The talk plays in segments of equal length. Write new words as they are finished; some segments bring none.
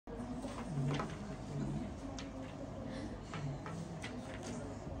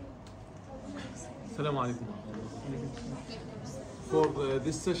Assalamu alaikum. For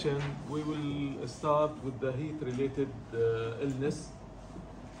this session, we will start with the heat-related illness.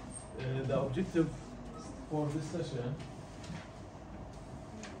 The objective for this session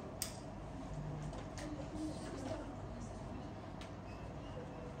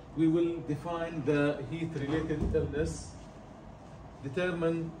we will define the heat-related illness,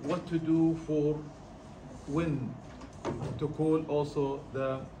 determine what to do for when to call also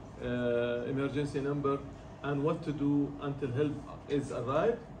the emergency number, and what to do until help is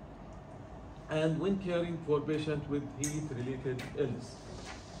arrived, and when caring for patient with heat-related illness.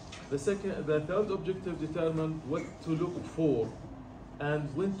 The third objective, determine what to look for and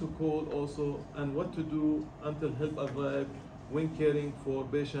when to call also, and what to do until help arrive when caring for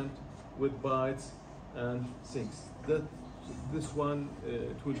patient with bites and sinks. This one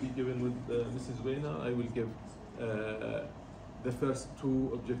it will be given with Mrs. Weina. I will give the first two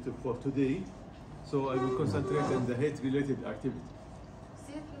objectives for today. So I will concentrate on the heat-related activity.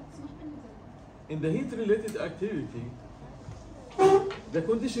 In the heat-related activity, the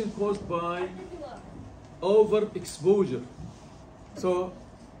condition caused by overexposure. So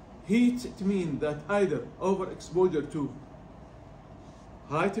heat, it means that either overexposure to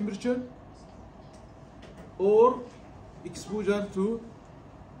high temperature or exposure to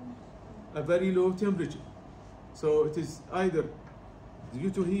a very low temperature. So it is either due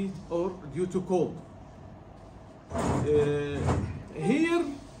to heat or due to cold. Here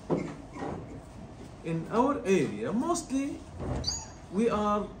in our area, mostly we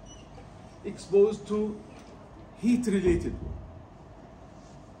are exposed to heat-related.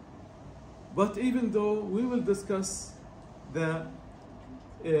 But even though we will discuss the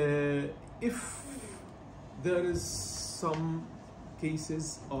if there is some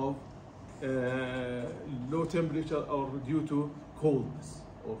cases of low temperature or due to coldness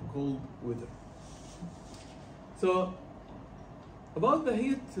or cold weather. So about the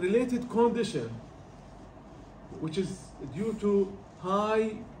heat-related condition, which is due to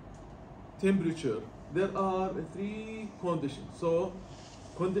high temperature, there are three conditions. So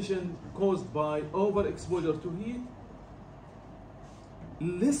condition caused by overexposure to heat,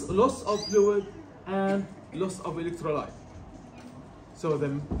 loss of fluid, and loss of electrolyte. So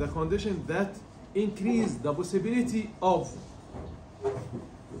the condition that increase the possibility of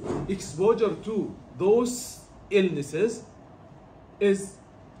exposure to those illnesses is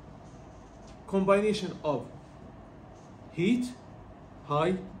combination of heat,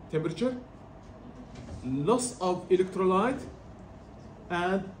 high temperature, loss of electrolyte,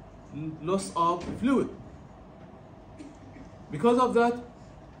 and loss of fluid. Because of that,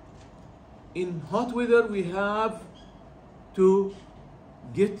 in hot weather we have to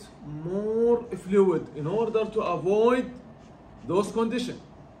get more fluid in order to avoid those conditions,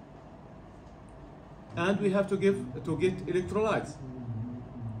 and we have to get electrolytes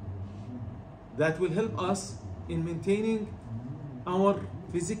that will help us in maintaining our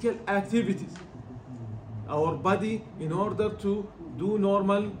physical activities, our body, in order to do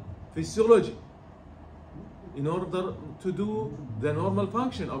normal physiology, in order to do the normal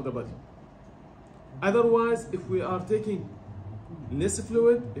function of the body. Otherwise, if we are taking less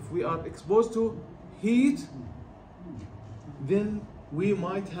fluid, if we are exposed to heat, then we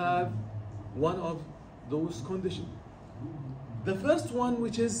might have one of those conditions. The first one,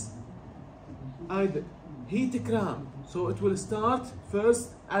 which is either heat cramp. So it will start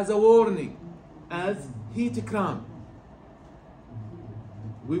first as a warning, as heat cramp.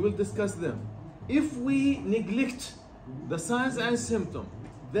 We will discuss them. If we neglect the signs and symptoms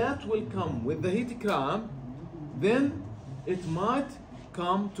that will come with the heat cramp, then it might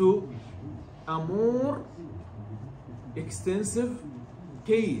come to a more extensive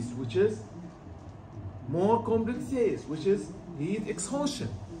case, which is more complex case, which is heat exhaustion.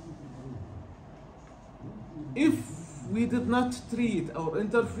 If we did not treat or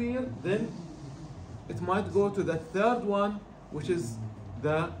interfere, then it might go to the third one, which is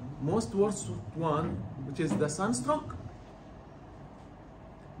the most worst one, which is the sunstroke.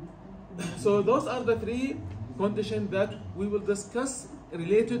 So those are the three conditions that we will discuss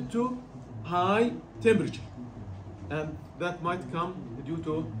related to high temperature, and that might come due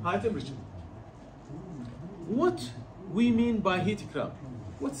to high temperature. What we mean by heat cramp?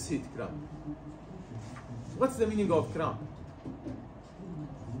 What's heat cramp? What's the meaning of cramp?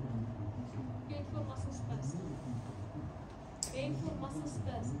 Painful muscle spasm. Painful muscle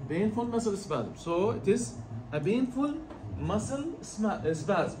spasm. Painful muscle spasm. So it is a painful muscle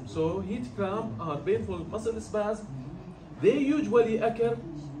spasm. So heat cramp are painful muscle spasm. They usually occur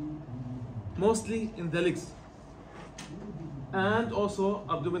mostly in the legs and also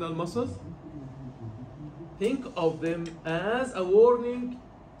abdominal muscles think of them as a warning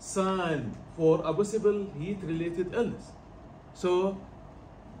sign for a possible heat-related illness. So,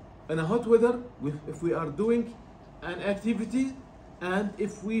 in a hot weather, if we are doing an activity and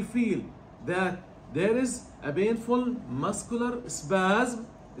if we feel that there is a painful muscular spasm,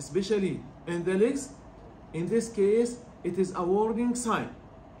 especially in the legs, in this case, it is a warning sign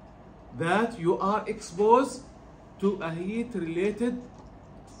that you are exposed to a heat-related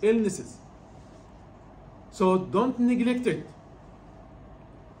illnesses. So don't neglect it.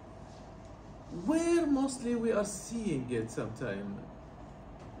 Where mostly we are seeing it sometime?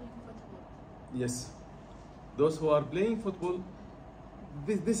 Yes, those who are playing football,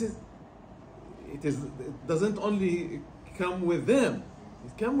 it doesn't only come with them,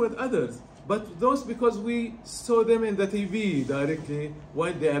 it comes with others. But those, because we saw them in the TV directly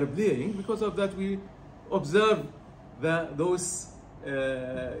while they are playing, because of that we observe those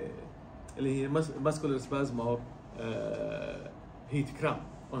muscular spasm or heat cramp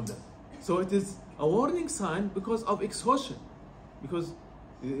on them. So it is a warning sign because of exhaustion, because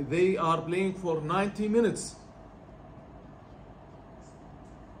they are playing for 90 minutes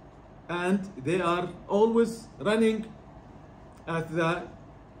and they are always running at the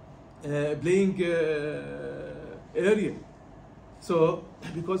playing area. So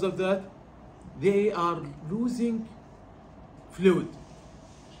because of that, they are losing fluid.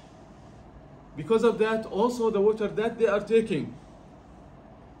 Because of that, also the water that they are taking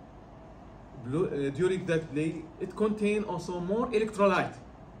during that play, it contains also more electrolyte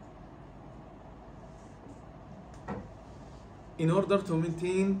in order to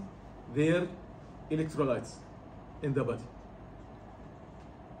maintain their electrolytes in the body.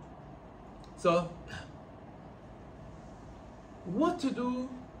 So, what to do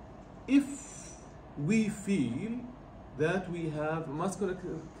if we feel that we have muscular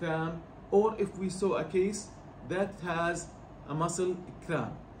cramp, or if we saw a case that has a muscle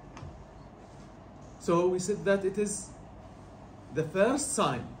cramp? So we said that it is the first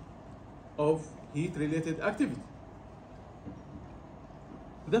sign of heat-related activity.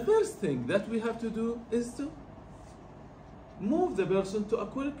 The first thing that we have to do is to move the person to a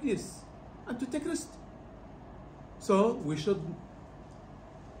cool place and to take rest. So we should,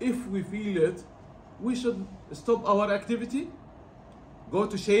 if we feel it, we should stop our activity, go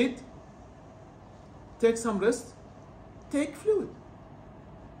to shade, take some rest, take fluid.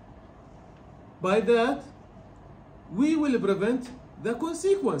 By that, we will prevent the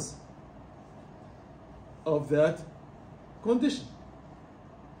consequence of that condition.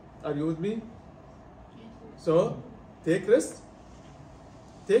 Are you with me? So, take rest,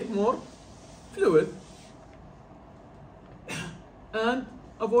 take more fluid, and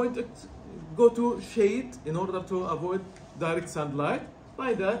avoid it, go to shade in order to avoid direct sunlight.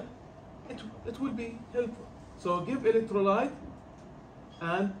 By that, it will be helpful. So give electrolyte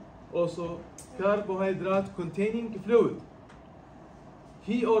and also carbohydrate containing fluid.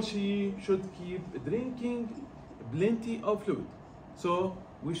 He or she should keep drinking plenty of fluid. So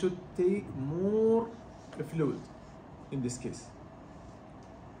we should take more fluid in this case.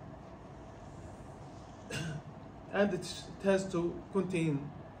 And it has to contain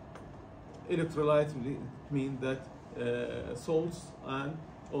electrolyte, it means that salts and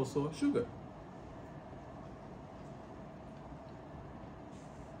also sugar.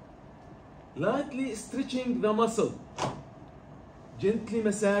 Lightly stretching the muscle, gently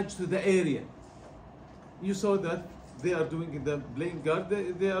massage to the area. You saw that they are doing in the playing guard,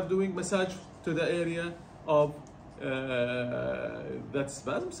 they are doing massage to the area of that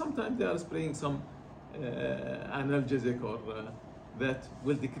spasm. Sometimes they are spraying some analgesic or that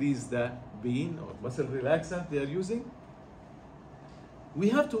will decrease the pain, or muscle relaxant they are using. We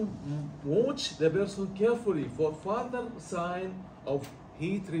have to watch the person carefully for further sign of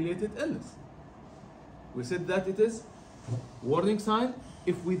heat-related illness. We said that it is warning sign.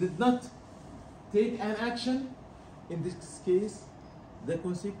 If we did not take an action, in this case, the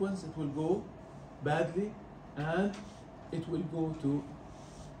consequence, it will go badly and it will go to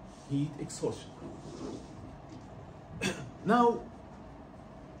heat exhaustion. Now,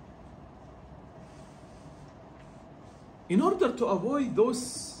 in order to avoid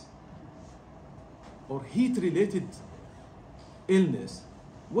those or heat-related illness,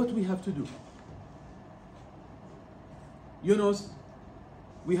 what we have to do? You know,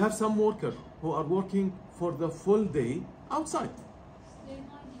 we have some workers who are working for the full day outside.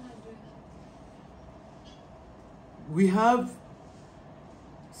 We have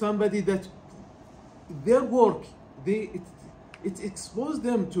somebody that their work, it exposes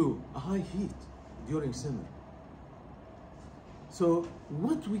them to a high heat during summer. So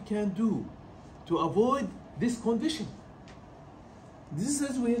what we can do to avoid this condition. This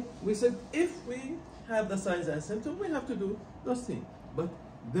is we said if we have the signs and symptoms, we have to do those things. But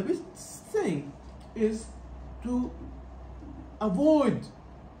the best thing is to avoid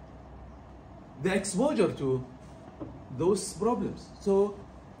the exposure to those problems. So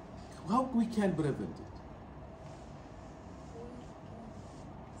how we can prevent it?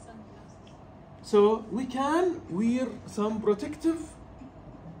 Sunglasses. So we can wear some protective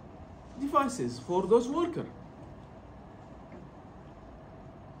devices for those workers.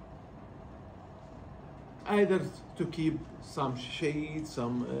 Either to keep some shade,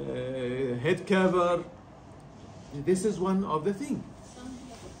 some head cover. This is one of the things.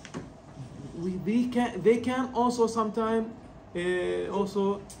 They can also sometimes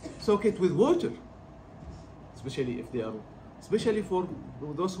also soak it with water, especially if they are, especially for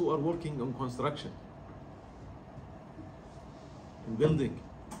those who are working on construction, in building,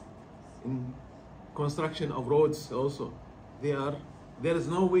 in construction of roads also. There is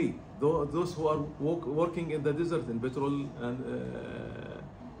no way. Those who are working in the desert in petrol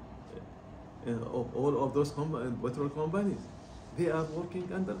and all of those petrol companies, they are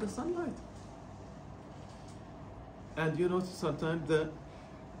working under the sunlight. And you know, sometimes the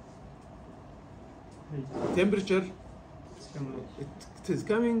temperature, it is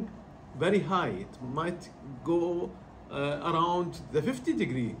coming very high. It might go around the 50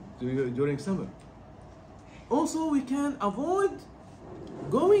 degree during summer. Also, we can avoid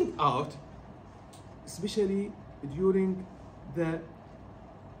going out, especially during the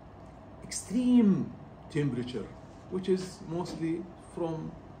extreme temperature, which is mostly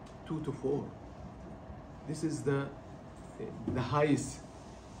from 2 to 4. This is the highest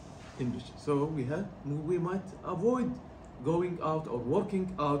temperature. So we might avoid going out or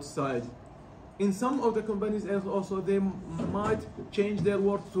working outside. In some of the companies also, they might change their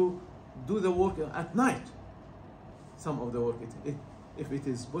work to do the work at night. Some of the work, if it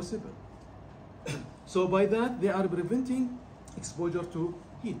is possible. So by that, they are preventing exposure to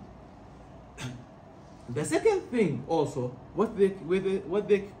heat. The second thing also, what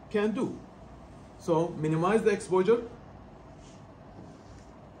they can do. So minimize the exposure.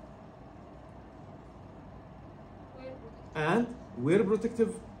 And wear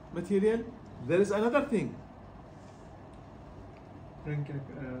protective material. There is another thing. Drink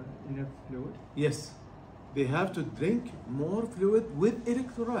enough fluid. Yes, they have to drink more fluid with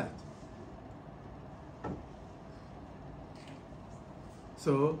electrolyte.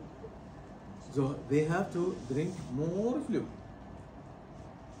 So they have to drink more fluid.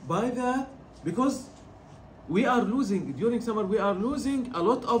 By that, because we are losing, during summer, we are losing a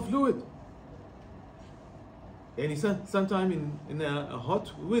lot of fluid. And sometime in a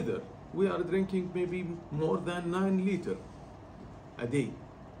hot weather, we are drinking maybe more than 9 liters a day.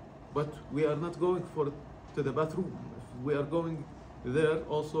 But we are not going to the bathroom. If we are going there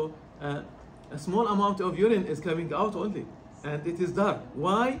also, a small amount of urine is coming out only. And it is dark.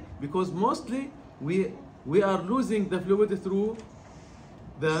 Why? Because mostly we are losing the fluid through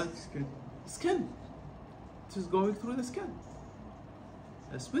the skin. It is going through the skin.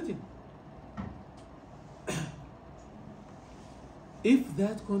 Spitting. If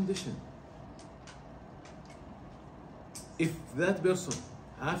that condition, if that person,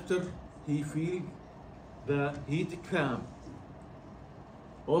 after he feels the heat cramp,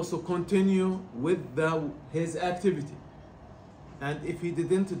 also continue with his activity, and if he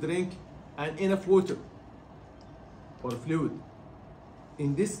didn't drink enough water or fluid,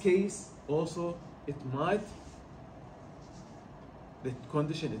 in this case also the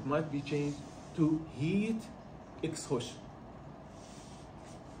condition, it might be changed to heat exhaustion.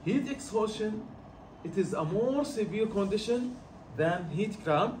 Heat exhaustion, it is a more severe condition than heat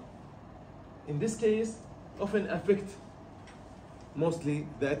cramp. In this case, often affect mostly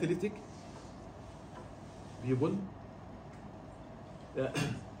the athletic people,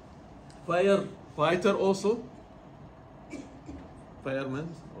 firefighter also, firemen,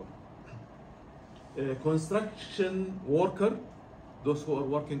 construction worker, those who are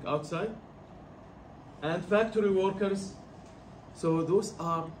working outside, and factory workers. So those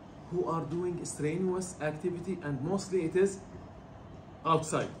are who are doing strenuous activity, and mostly it is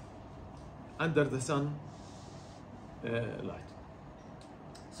outside, under the sun light.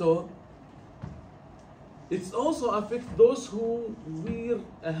 So it's also affect those who wear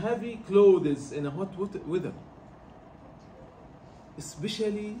a heavy clothes in a hot weather,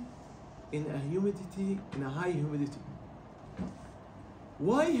 especially in a high humidity.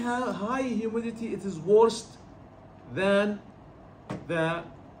 Why high humidity? It is worse than the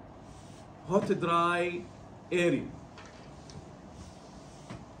hot dry area.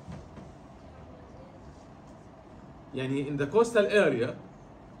 يعني in the coastal area,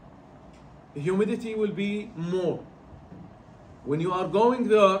 humidity will be more. When you are going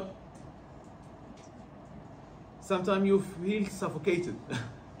there, sometimes you feel suffocated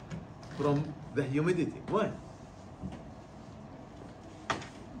from the humidity. Why?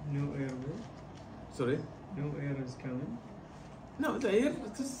 No airway. Sorry? No air is coming. No, the air,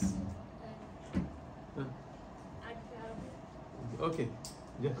 it is... عارف العربي؟ Okay.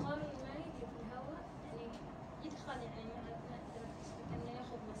 Yeah. الدخان ما يجي في الهواء يعني يدخل يعني مع التنفس كأنه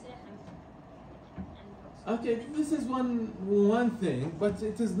ياخذ مساحة عن الرأس. Okay, this is one thing, but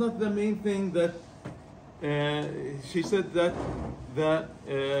it is not the main thing that she said that the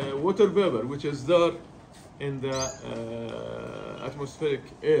water vapor, which is there in the atmospheric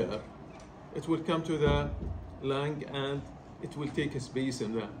air, it will come to the lung and it will take a space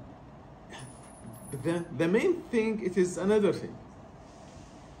in there. The main thing, it is another thing.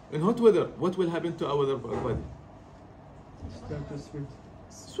 In hot weather, what will happen to our body? Start to sweat.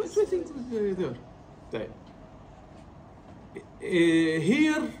 Sweating there. طيب.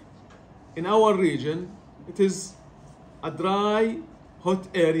 Here in our region, it is a dry, hot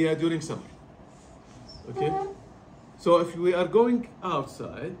area during summer. Okay? So if we are going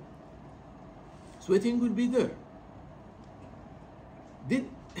outside, sweating will be there.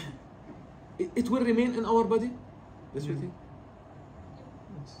 It will remain in our body, the sweating?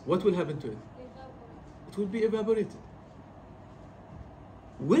 What will happen to it? It will be evaporated.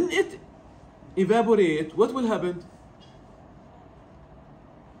 When it evaporates, what will happen?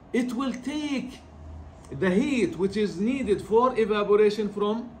 It will take the heat which is needed for evaporation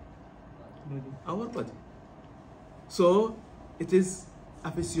from our body. So it is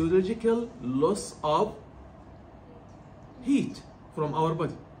a physiological loss of heat from our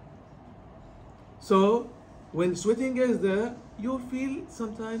body. So when sweating is there, you feel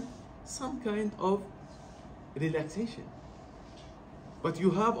sometimes some kind of relaxation. But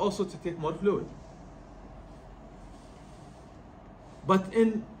you have also to take more fluid. But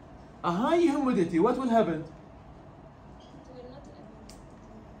in a high humidity, what will happen?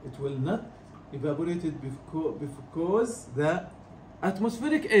 It will not evaporate because the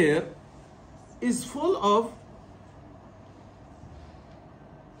atmospheric air is full of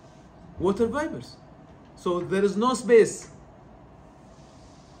water vapors. So there is no space.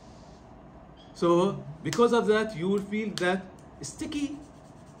 So because of that, you will feel that sticky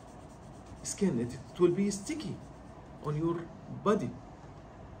skin. It will be sticky on your body.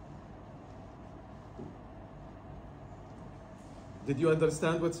 Did you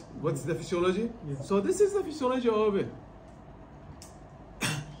understand what's the physiology? Yes. So this is the physiology of it.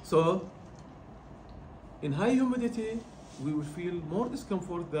 So in high humidity, we will feel more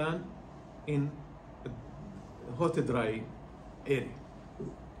discomfort than in a hot, dry area.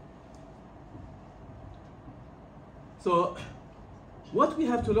 So what we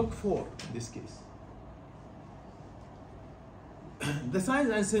have to look for in this case? The signs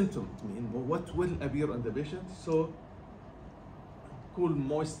and symptoms mean what will appear on the patient. So cool,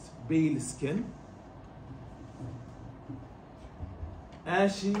 moist, pale skin,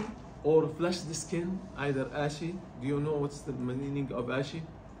 ashy or flushed skin, either ashy. Do you know what's the meaning of ashy?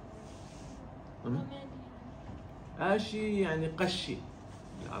 ashy يعني قشي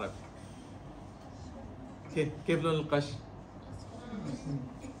بالعربي. كيف لون القش؟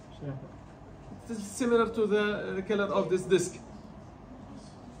 It's similar to the color of this disc.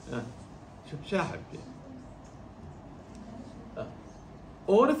 شاحب.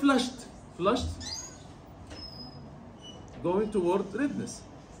 Or flushed, going toward redness,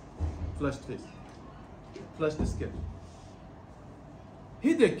 flushed face, flushed skin.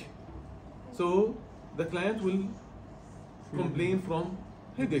 Headache, so the client will complain from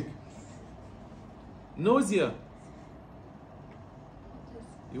headache. Nausea,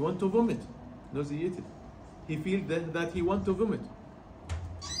 you want to vomit, nauseated. He feels that he wants to vomit.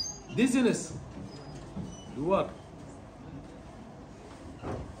 Dizziness, دوار.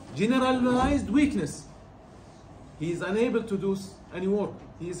 Generalized weakness. He is unable to do any work.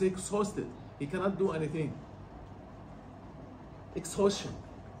 He is exhausted. He cannot do anything. Exhaustion.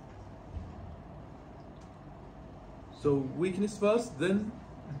 So weakness first, then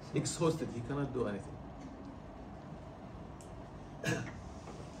exhausted. He cannot do anything.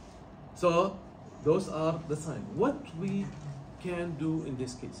 So those are the signs. What we can do in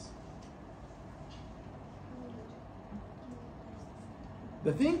this case?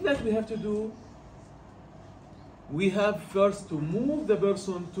 The thing that we have to do, we have first to move the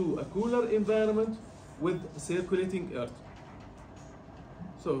person to a cooler environment with circulating air.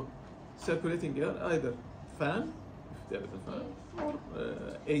 So, circulating air, either fan, if there is a fan, or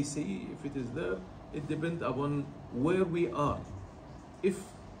AC, if it is there, it depends upon where we are. If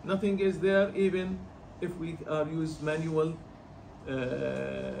nothing is there, even if we are use manual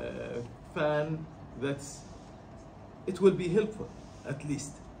fan, it will be helpful at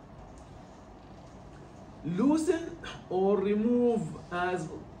least. Loosen or remove as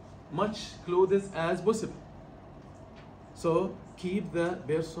much clothes as possible. So keep the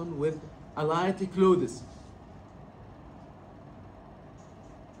person with a light clothes.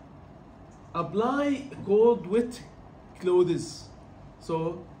 Apply cold wet clothes,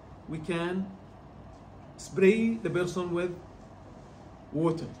 so we can spray the person with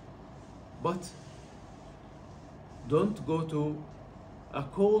water, but don't go to a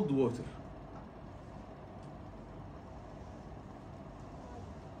cold water.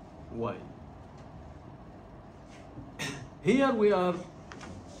 Why? Here we are,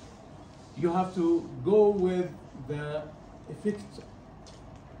 you have to go with the effect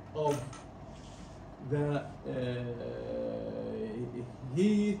of the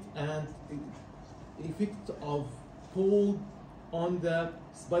heat and effect of cold on the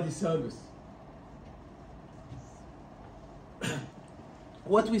body surface.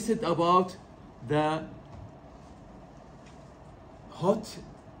 What we said about the hot,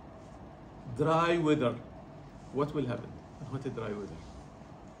 dry weather, what will happen in hot, dry weather?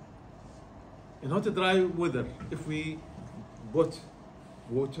 In hot, dry weather, if we put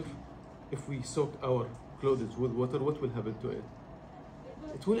water, if we soak our clothes with water, what will happen to it?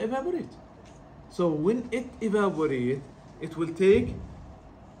 It will evaporate. So when it evaporates, it will take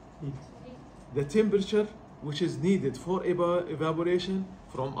Heat. the temperature which is needed for evaporation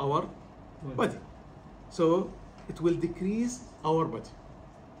from our body. So it will decrease our body.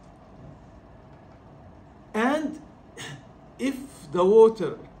 And if the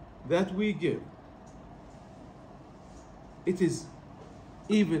water that we give, it is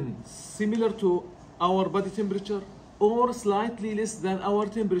even similar to our body temperature or slightly less than our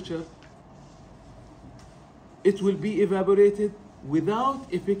temperature, it will be evaporated without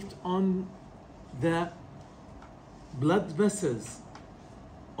effect on the blood vessels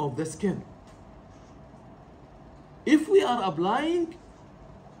of the skin. If we are applying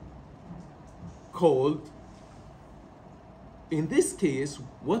cold, in this case,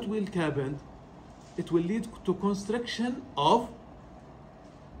 what will happen? It will lead to constriction of,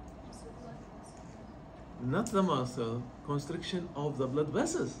 not the muscle, constriction of the blood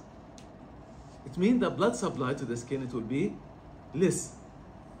vessels. It means the blood supply to the skin, it will be less.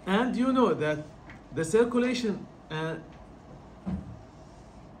 And you know that the circulation and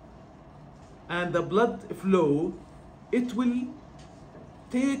the blood flow, it will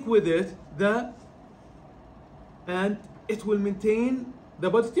take with it and it will maintain the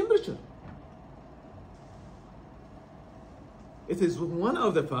body temperature. It is one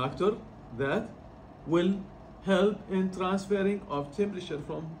of the factors that will help in transferring of temperature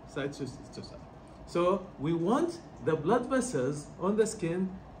from side to side. So we want the blood vessels on the skin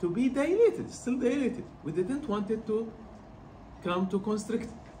to be dilated, still dilated. We didn't want it to come to constrict.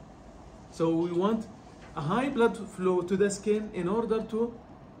 So we want a high blood flow to the skin in order to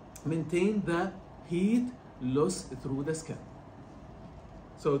maintain the heat loss through the skin.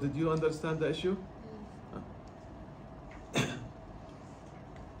 So did you understand the issue?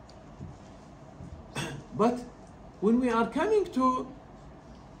 But when we are coming to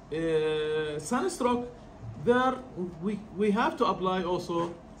sunstroke, there we have to apply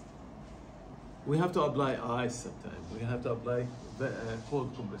also, we have to apply ice sometimes. We have to apply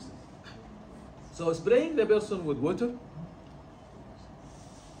cold compresses. So spraying the person with water,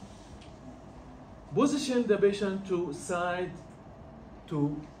 position the patient to side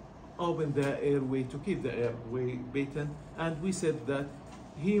to open the airway, to keep the airway patent. And we said that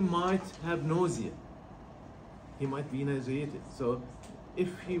he might have nausea. He might be nauseated. So if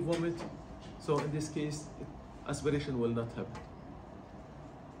he vomits, so in this case, aspiration will not happen.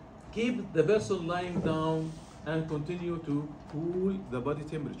 Keep the person lying down and continue to cool the body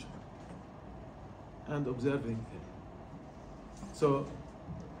temperature and observing him. So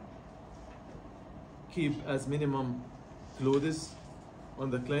keep as minimum clothes on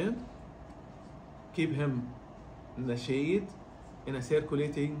the client. Keep him in the shade, in a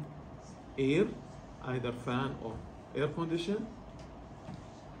circulating air, either fan or air condition.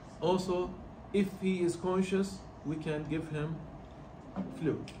 Also, if he is conscious, we can give him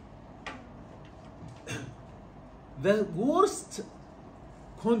fluid. The worst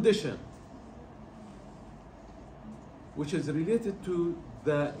condition which is related to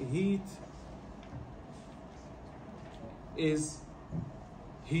the heat is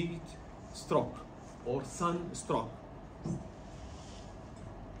heat stroke or sun stroke.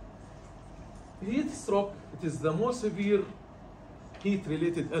 heat stroke, it is the most severe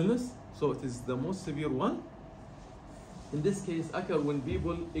heat-related illness, so it is the most severe one. In this case, occur when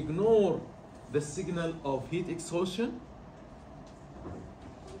people ignore the signal of heat exhaustion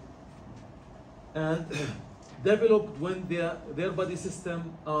and developed when their body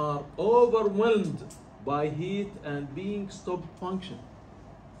system are overwhelmed by heat and being stopped function.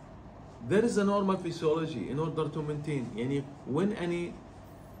 There is a normal physiology in order to maintain. Yani when any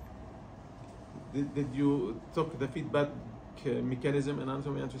did you talk the feedback mechanism in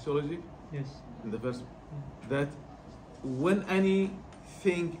anatomy and physiology Yes. in the first that when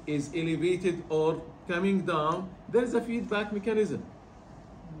anything is elevated or coming down, there is a feedback mechanism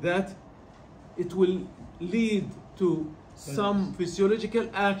that it will lead to some physiological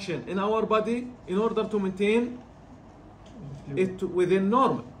action in our body in order to maintain it within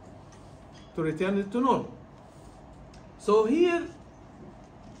normal, to return it to normal. So here,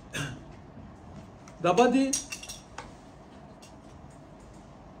 the body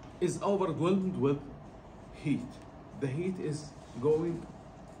is overwhelmed with heat. The heat is going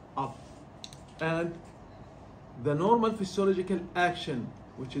up, and the normal physiological action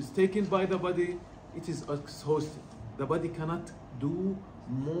which is taken by the body, it is exhausted. The body cannot do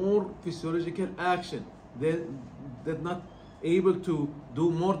more physiological action. They're not able to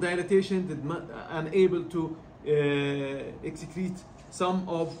do more dilatation, unable to excrete some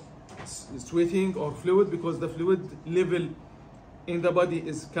of sweating or fluid because the fluid level in the body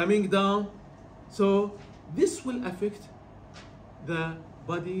is coming down. So this will affect the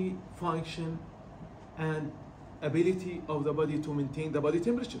body function and ability of the body to maintain the body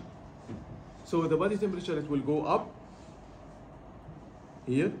temperature. So the body temperature, it will go up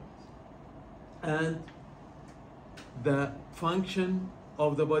here, and the function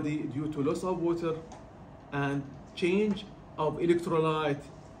of the body due to loss of water and change of electrolyte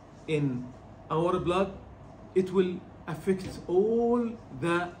in our blood, it will affect all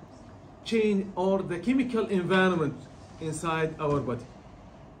the chain or the chemical environment inside our body.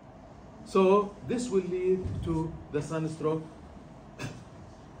 So this will lead to the sunstroke,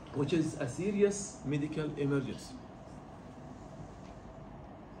 which is a serious medical emergency.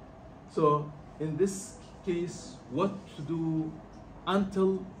 So in this case, what to do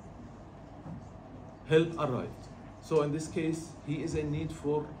until help arrived? So in this case, he is in need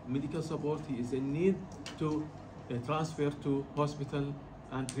for medical support. He is in need to transfer to hospital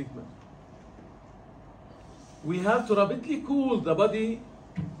and treatment. We have to rapidly cool the body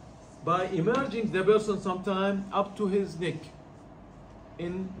by immerging the person sometime up to his neck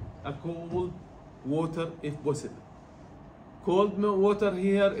in a cold water if possible. Cold water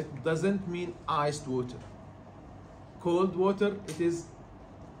here, it doesn't mean iced water. Cold water, it is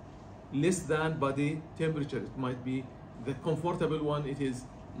less than body temperature. It might be the comfortable one, it is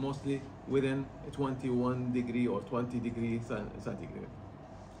mostly within 21 degree or 20 degrees centigrade.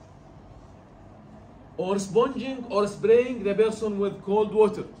 Or sponging or spraying the person with cold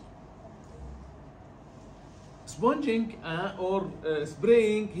water. Sponging or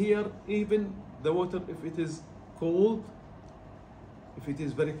spraying here, even the water, if it is cold, if it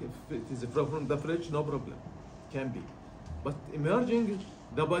is from the fridge, no problem, can be. But immerging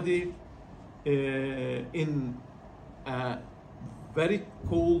the body in very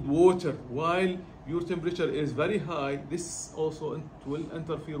cold water while your temperature is very high, this also will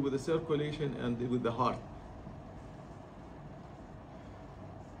interfere with the circulation and with the heart.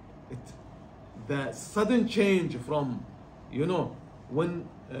 The sudden change from, you know, when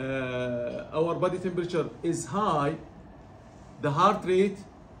our body temperature is high, the heart rate,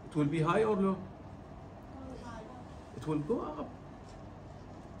 it will be high or low? It will go up.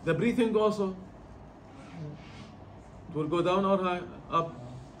 The breathing also, it will go down or high, up?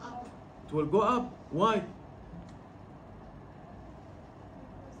 It will go up. Why?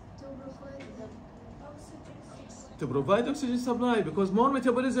 To provide oxygen supply, because more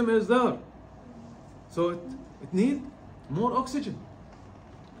metabolism is there. So it needs more oxygen.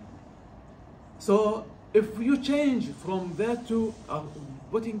 So if you change from that to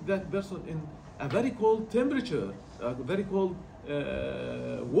putting that person in a very cold temperature, very cold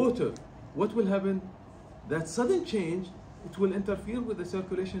water, what will happen? That sudden change, it will interfere with the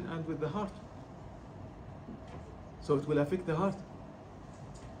circulation and with the heart. So it will affect the heart.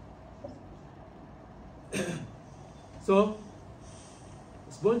 So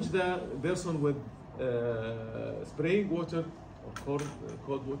sponge the person with spraying water or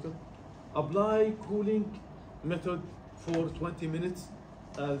cold water. Apply cooling method for 20 minutes,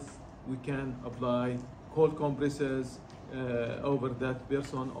 as we can apply cold compresses over that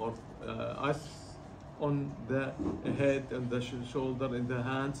person, or ice on the head and the shoulder and the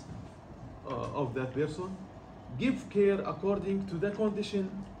hands. of that person. Give care according to the condition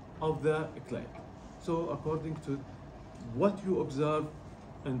of the client. So according to what you observe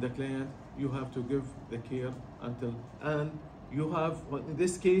in the client, you have to give the care until, and you have, in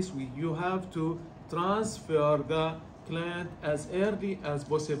this case, you have to transfer the client as early as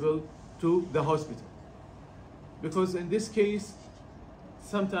possible to the hospital. Because in this case,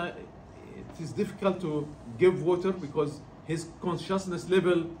 sometimes it is difficult to give water because his consciousness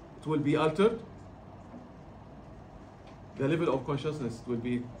level, it will be altered. The level of consciousness will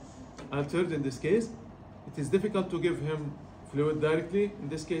be altered in this case. It is difficult to give him fluid directly. In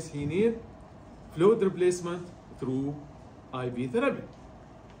this case, he needs fluid replacement through IV therapy.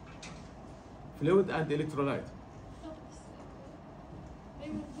 Fluid and electrolyte. They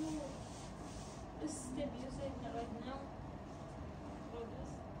will do this step you said right now.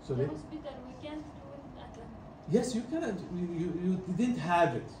 For Sorry? the hospital, we can't do it at home. Yes, you can. You didn't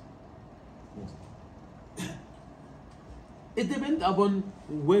have it. Yes. It depends upon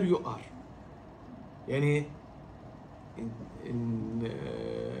where you are. يعني in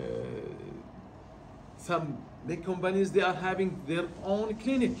some big companies, they are having their own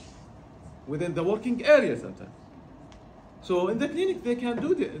clinic within the working area sometimes. So in the clinic, they can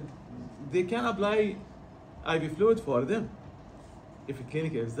do they can apply IV fluid for them if a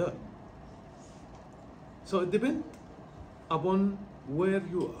clinic is there. So it depends upon where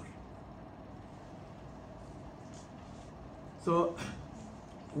you are. So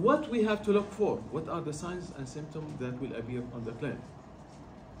what we have to look for, what are the signs and symptoms that will appear on the client?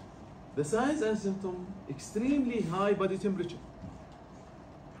 The signs and symptoms, extremely high body temperature.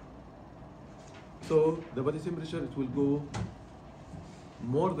 So the body temperature, it will go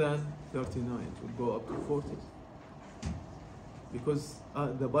more than 39, it will go up to 40. Because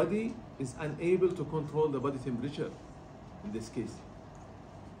the body is unable to control the body temperature in this case.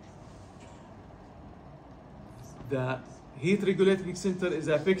 The heat regulating center is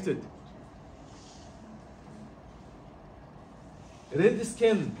affected. Red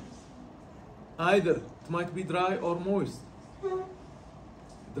skin, either it might be dry or moist.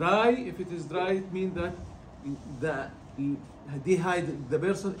 Dry, if it is dry, it means that the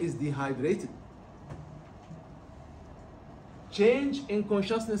person is dehydrated. Change in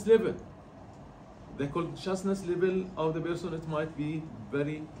consciousness level. The consciousness level of the person, it might be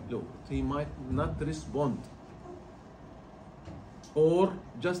very low. He might not respond. Or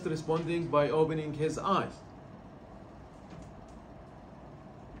just responding by opening his eyes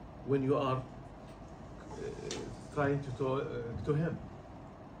when you are trying to talk to him.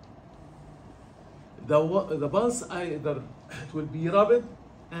 The pulse, either it will be rapid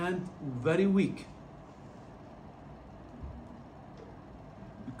and very weak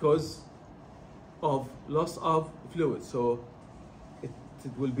because of loss of fluid. So it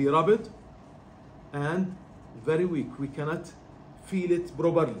will be rapid and very weak. We cannot feel it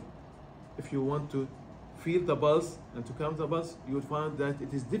properly. If you want to feel the pulse and to count the pulse, you will find that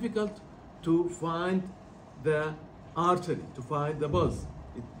it is difficult to find the artery, to find the pulse,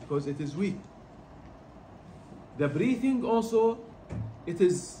 because it is weak. The breathing also, it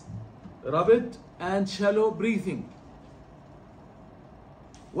is rapid and shallow breathing.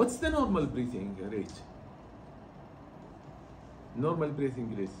 What's the normal breathing rate? Normal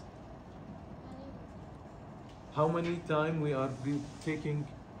breathing rate. How many times we are taking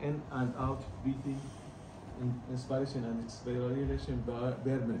in and out, breathing, inspiration and expiration per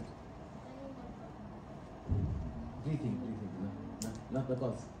minute? Breathing, not the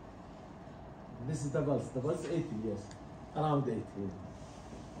pulse. This is the pulse. The pulse 80, yes. Around 80. Yeah.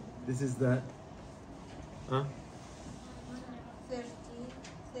 This is the... 30.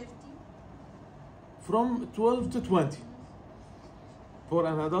 From 12 to 20. For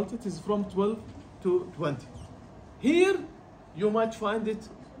an adult, it is from 12 to 20. Here, you might find it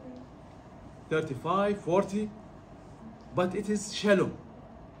 35, 40, but it is shallow.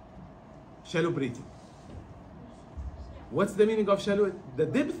 Shallow breathing. What's the meaning of shallow? The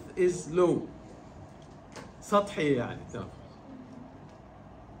depth is low. سطحي يعني.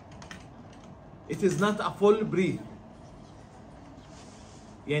 It is not a full breath.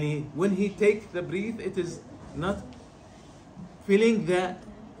 يعني when he takes the breath, it is not filling the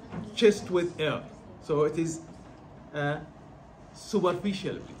chest with air. So it is a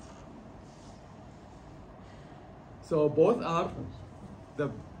superficial breath. So both are, the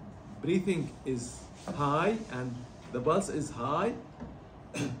breathing is high and the pulse is high.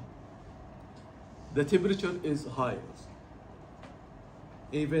 The temperature is high.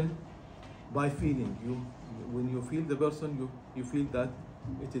 Even by feeling, when you feel the person, you feel that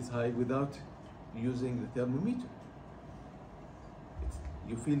it is high without using the thermometer.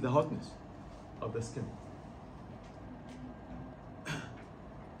 You feel the hotness. of the skin.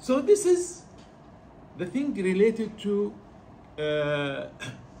 So this is the thing related to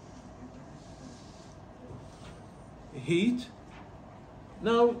heat.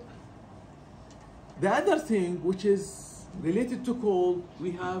 Now, the other thing which is related to cold,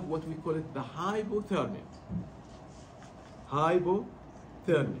 we have what we call it the hypothermia.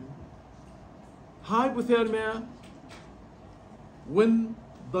 Hypothermia. Hypothermia, when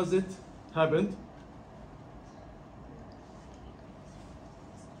does it happen?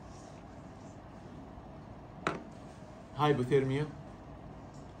 Hypothermia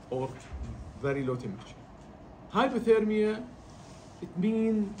or very low temperature. Hypothermia, it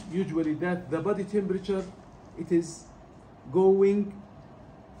means usually that the body temperature, it is going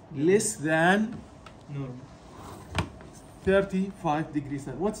less than Normal. 35 degrees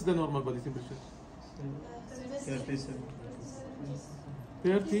Celsius. What's the normal body temperature? 37.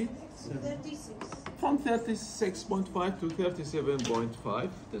 30? 36. From 36.5 to 37.5,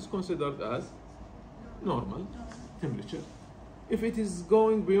 it is considered as normal temperature. If it is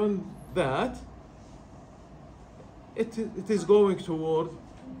going beyond that, it is going toward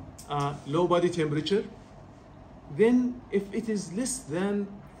low body temperature. Then if it is less than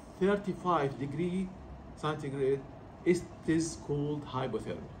 35 degrees centigrade, it is called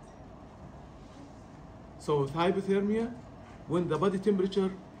hypothermia. So hypothermia, when the body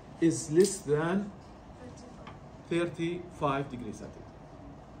temperature is less than 35 degrees centigrade.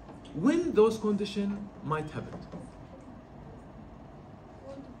 When those conditions might happen?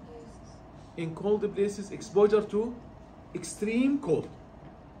 In cold places, exposure to extreme cold.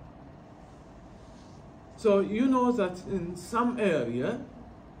 So you know that in some area,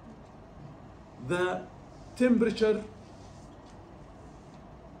 the temperature,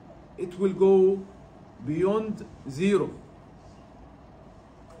 it will go beyond zero.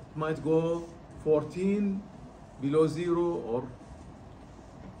 It might go 14 below zero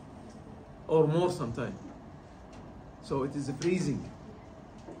or more sometime. So it is freezing.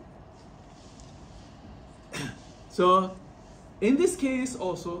 So in this case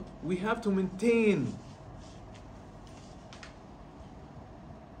also, we have to maintain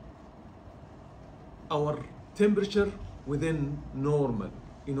our temperature within normal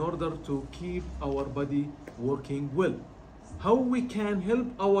in order to keep our body working well. How we can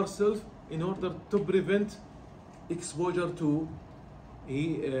help ourselves in order to prevent exposure to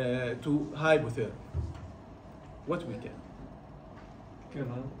hypothermia? What we can?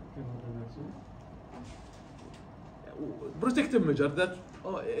 Protective measure that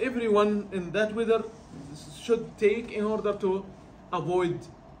everyone in that weather should take in order to avoid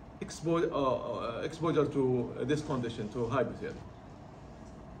exposure to this condition, to hypothermia.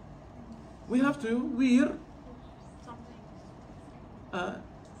 We have to wear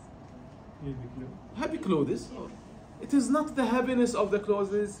heavy clothes. It is not the heaviness of the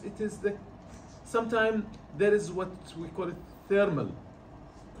clothes, it is the, sometimes there is what we call it thermal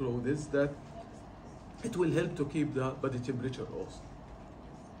clothes that it will help to keep the body temperature also.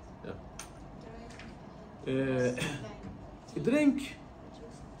 Yeah. Drink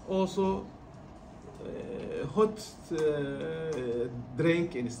also hot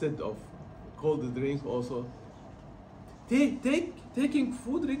drink instead of cold drink also. Taking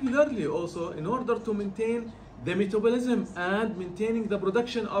food regularly also in order to maintain the metabolism and maintaining the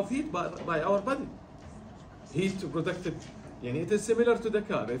production of heat by our body. Heat protected, it is similar to the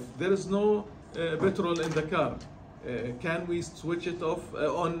car. If there is no petrol in the car, can we switch it off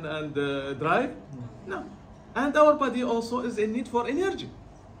on and drive? No. And our body also is in need for energy.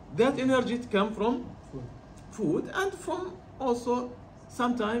 That energy comes from food and from also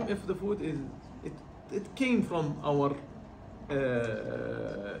sometimes if the food is, it came from our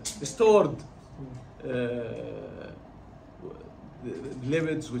stored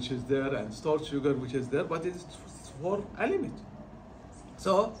lipids which is there and stored sugar which is there, but it's for a limit.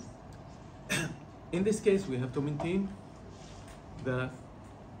 So in this case we have to maintain the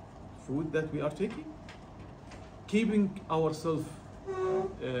food that we are taking, keeping ourselves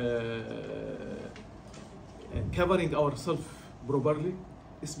covering ourselves properly,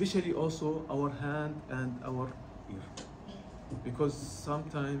 especially also our hand and our ear, because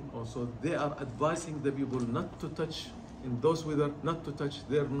sometimes also they are advising the people not to touch in those weather, not to touch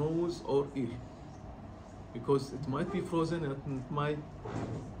their nose or ear, because it might be frozen and it might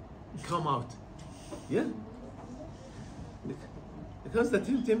come out. Yeah, because the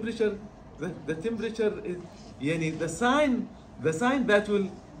temperature is, the sign that will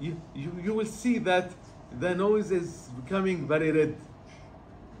you will see that the nose is becoming very red,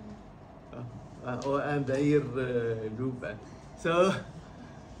 and the ear loop. So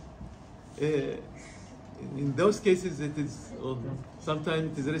in those cases it is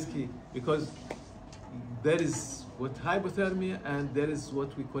sometimes it is risky because there is what hypothermia and there is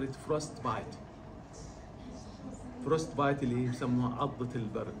what we call it frostbite. frostbite اللي يسموها عضة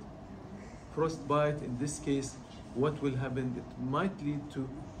البرد. Frostbite in this case what will happen, it might lead to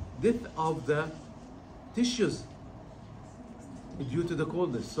death of the tissues due to the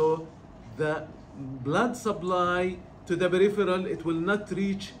coldness. So the blood supply to the peripheral, it will not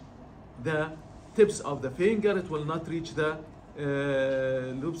reach the tips of the finger, it will not reach the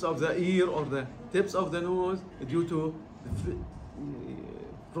loops of the ear or the tips of the nose due to the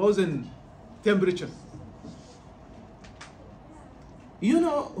frozen temperature. You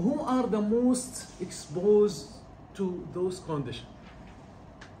know who are the most exposed to those conditions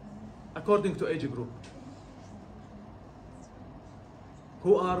according to age group?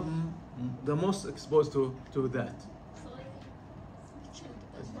 Who are the most exposed to that?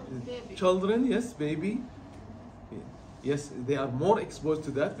 Children, yes, baby. Yes, they are more exposed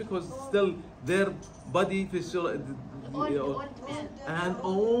to that because still their body physiology and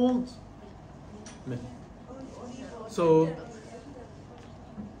old men. So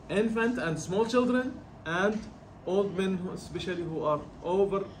infant and small children and old men, especially who are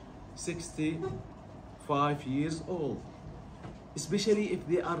over 65 years old, especially if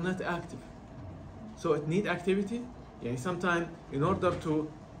they are not active. So it need activity. Yeah, sometimes in order to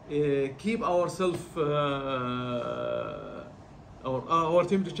keep ourselves our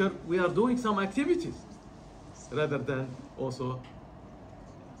temperature, we are doing some activities rather than also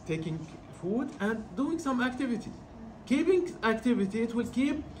taking food and doing some activity. Keeping activity, it will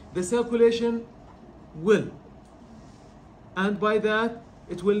keep the circulation well, and by that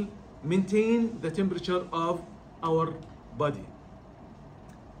it will maintain the temperature of our body.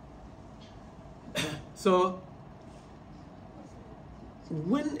 So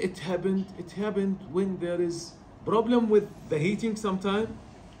when it happened when there is problem with the heating sometime.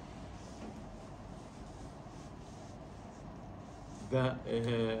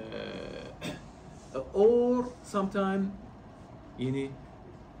 Or sometime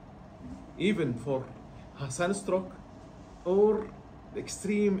even for sunstroke or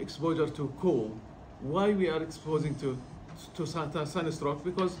extreme exposure to cold. Why we are exposing to sunstroke?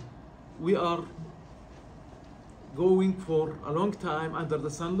 Because we are going for a long time under the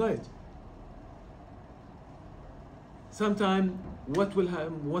sunlight. Sometime what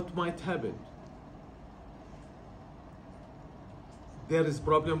might happen? There is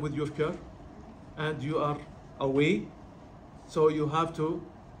problem with your car and you are away, so you have to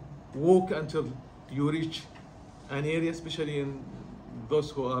walk until you reach an area, especially in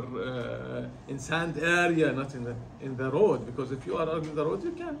those who are in sand area, not in the road, because if you are on the road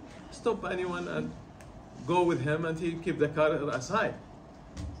you can stop anyone and go with him and he keep the car aside.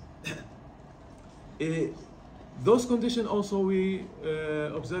 Those conditions also we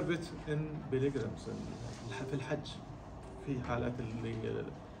observe it in pilgrims في الحج في حالات اللي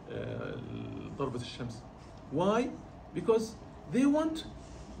ضربة الشمس. Why? Because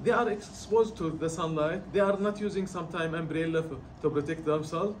they are exposed to the sunlight, they are not using sometime umbrella to protect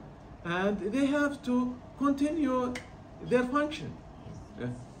themselves, and they have to continue their function.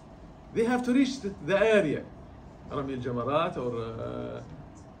 They have to reach the area, رمي الجمرات, or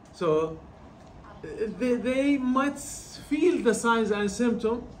so they might feel the signs and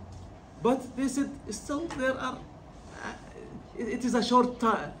symptoms, but they said still there are. It is a short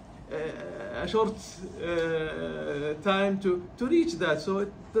time, time to reach that. So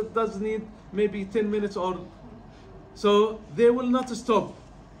it does need maybe 10 minutes or so. They will not stop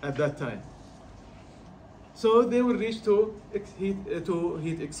at that time. So they will reach to heat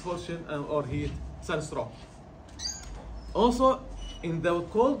exhaustion or heat sunstroke. Also, in the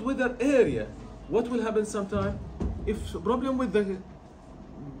cold weather area, what will happen sometime? If problem with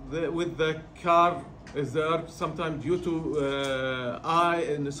the car is there, sometimes due to ice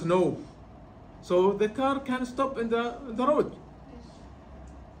and snow, so the car can stop in the road.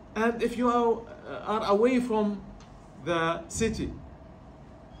 And if you are away from the city,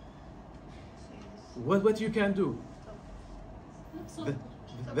 what you can do?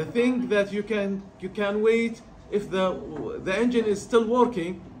 The thing that you can wait. If the engine is still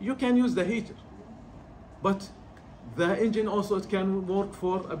working, you can use the heater. But the engine also it can work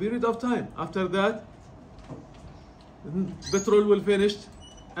for a period of time. After that, petrol will finish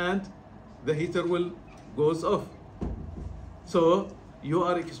and the heater will goes off. So you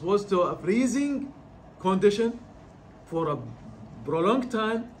are exposed to a freezing condition for a prolonged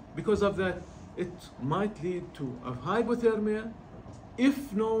time. Because of that, it might lead to a hypothermia.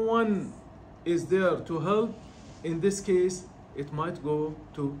 If no one is there to help, in this case, it might go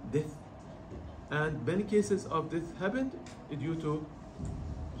to death. And many cases of this happened due to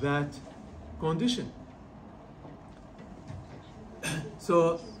that condition.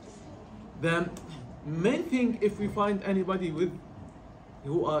 So the main thing, if we find anybody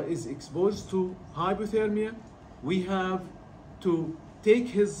who is exposed to hypothermia, we have to take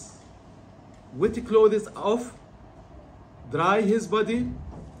his wet clothes off, dry his body,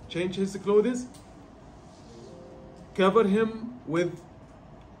 change his clothes, cover him with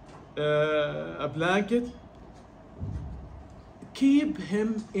a blanket, keep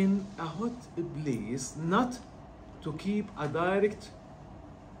him in a hot place, not to keep a direct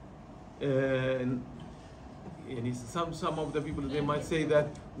some of the people, they might say that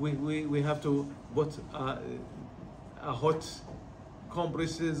we have to put a hot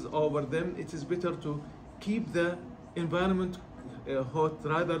compresses over them. It is better to keep the environment hot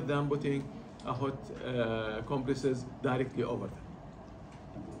rather than putting a hot compresses directly over them.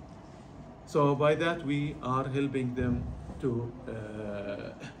 So by that we are helping them to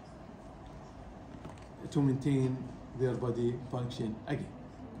maintain their body function again.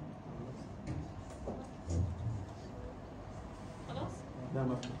 خلاص؟ لا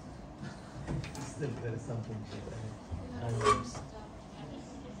ما still there is something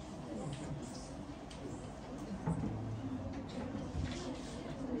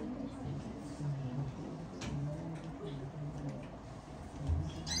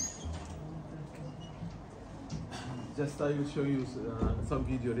just I will show you some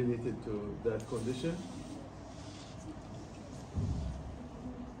video related to that condition.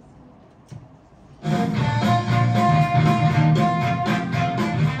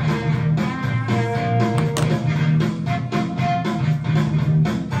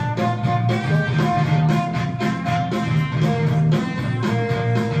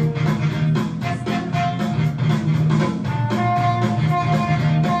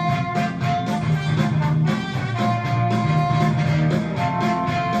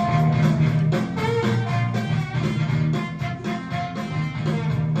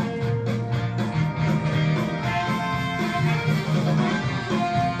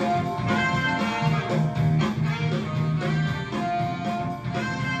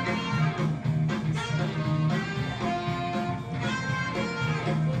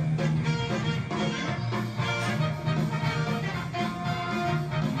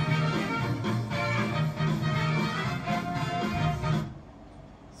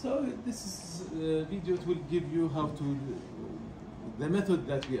 So this is video will give you how to the method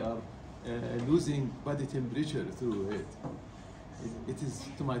that we are losing body temperature through it.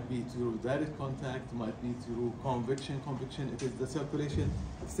 It might be through direct contact, might be through convection. Convection, it is the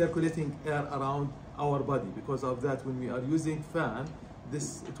circulating air around our body. Because of that, when we are using fan,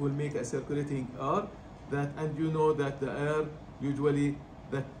 it will make a circulating air. And you know that the air usually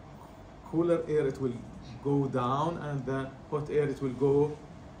the cooler air it will go down, and the hot air it will go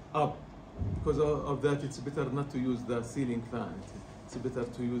up. Because of that, it's better not to use the ceiling fan. It's better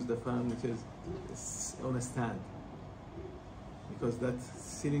to use the fan which is on a stand. Because that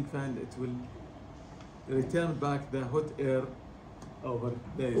ceiling fan, it will return back the hot air over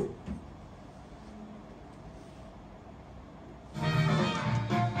there.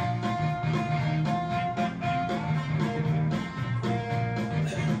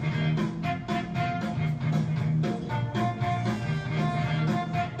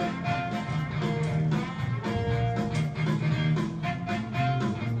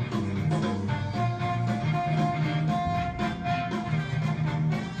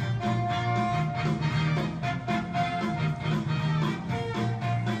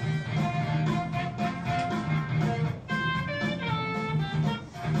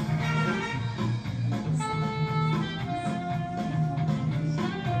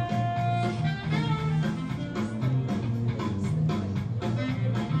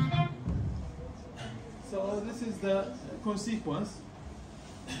 So this is the consequence.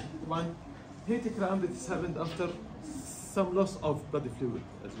 One heat cramp that is happened after some loss of body fluid,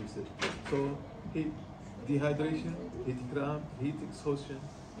 as we said. So heat dehydration, heat cramp, heat exhaustion,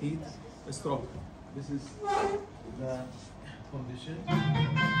 heat stroke. This is the condition.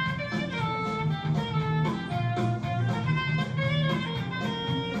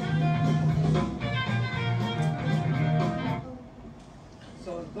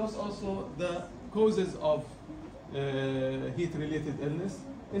 So those also the causes of heat-related illness: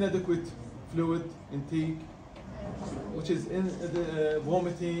 inadequate fluid intake, which is in the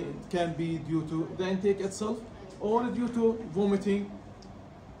vomiting. It can be due to the intake itself, or due to vomiting,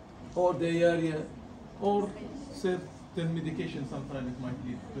 or diarrhea, or certain medication. Sometimes it might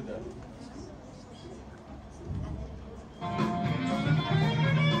lead to that.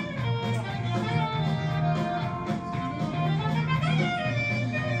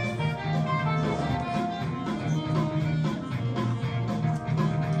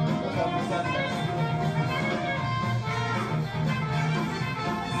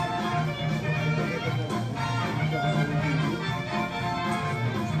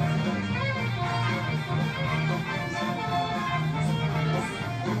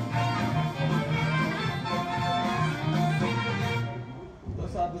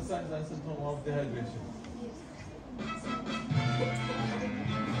 of dehydration.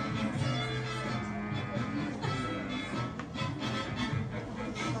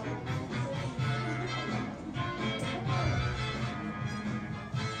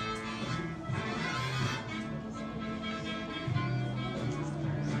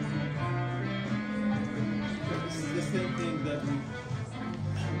 This is the same thing that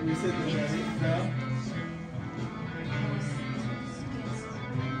we said in the heat cramp.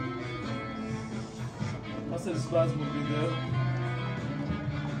 Muscle spasm will be there.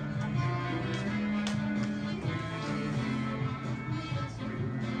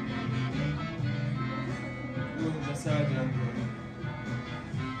 Doing massage and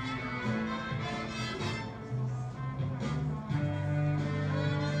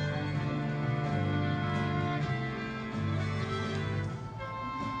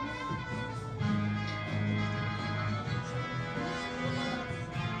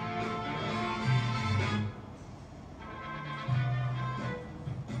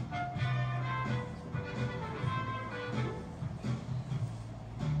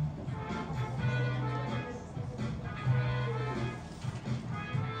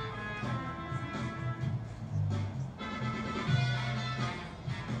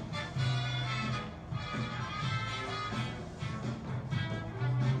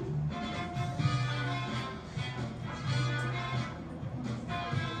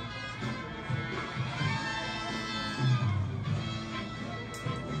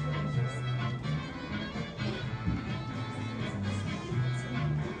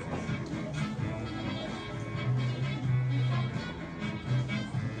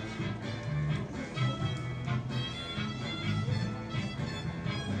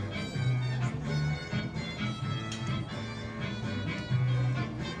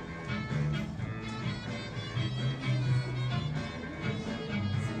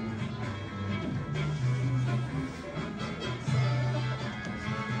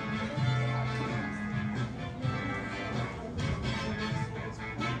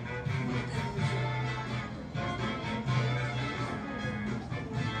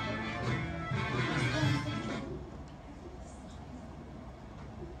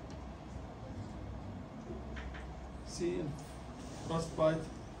see in frostbite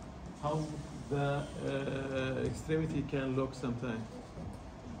how the extremity can look sometimes.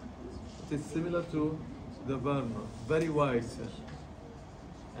 It is similar to the burner, very wide, sir,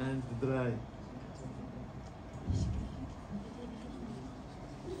 and dry.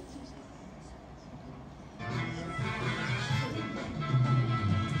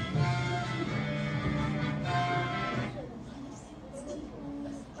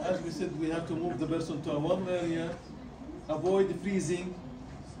 As we said, we have to move the person to a warm area, avoid freezing.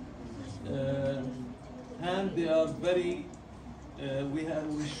 And they are very. We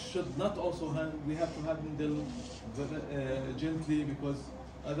should not also we have to handle gently, because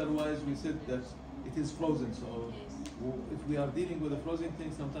otherwise we said that it is frozen. So if we are dealing with a frozen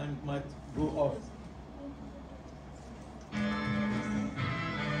thing, sometimes it might go off.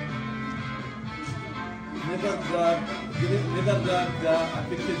 Never grab the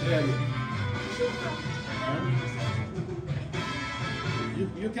affected area.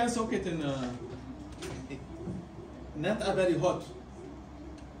 You can soak it in not a very hot.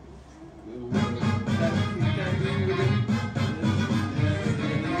 It can be within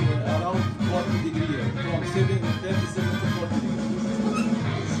around 40 degrees, from 37 to 40 degrees.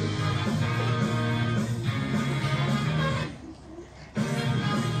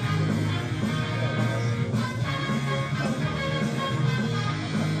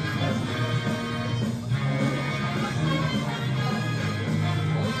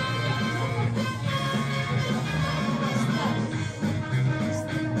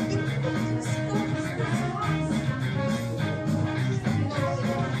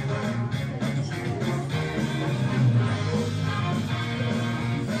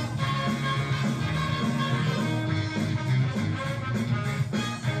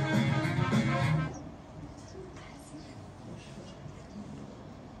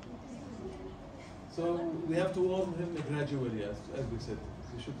 So we have to warm him gradually, as we said.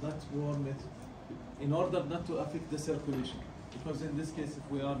 We should not warm it in order not to affect the circulation. Because in this case, if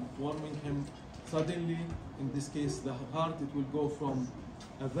we are warming him suddenly, in this case, the heart, it will go from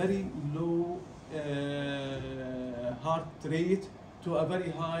a very low heart rate to a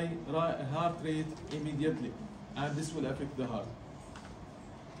very high heart rate immediately. And this will affect the heart.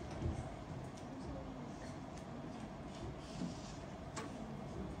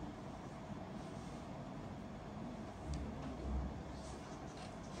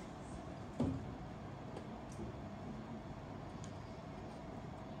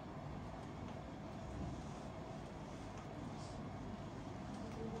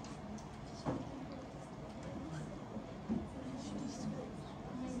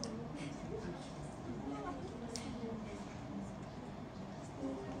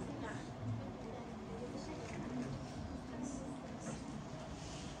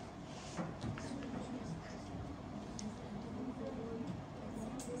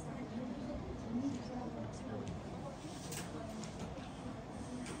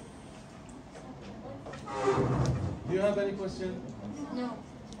 have any question? No.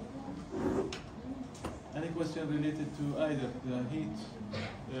 Any question related to either the heat,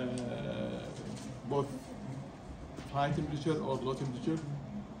 both high temperature or low temperature?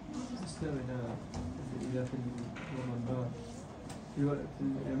 استوى إذا في الوضع البارد في وقت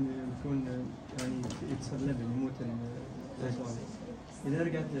يعني يكون يعني يكسر ليفل يموت الأصابع. إذا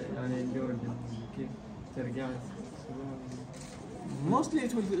رجعت يعني الجو كيف ترجع؟ Mostly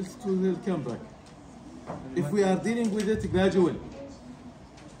it will come back. If we are dealing with it gradually.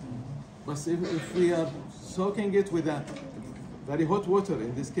 But if we are soaking it with a very hot water,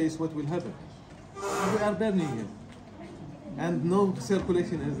 in this case, what will happen? We are burning it. And no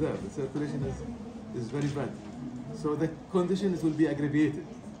circulation is there. The circulation is very bad. So the conditions will be aggravated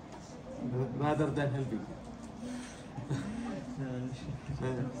rather than helping.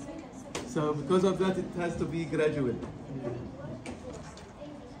 So because of that, it has to be gradual.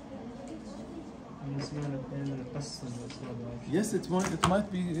 Yes, it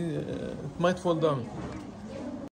might be. It might fall down.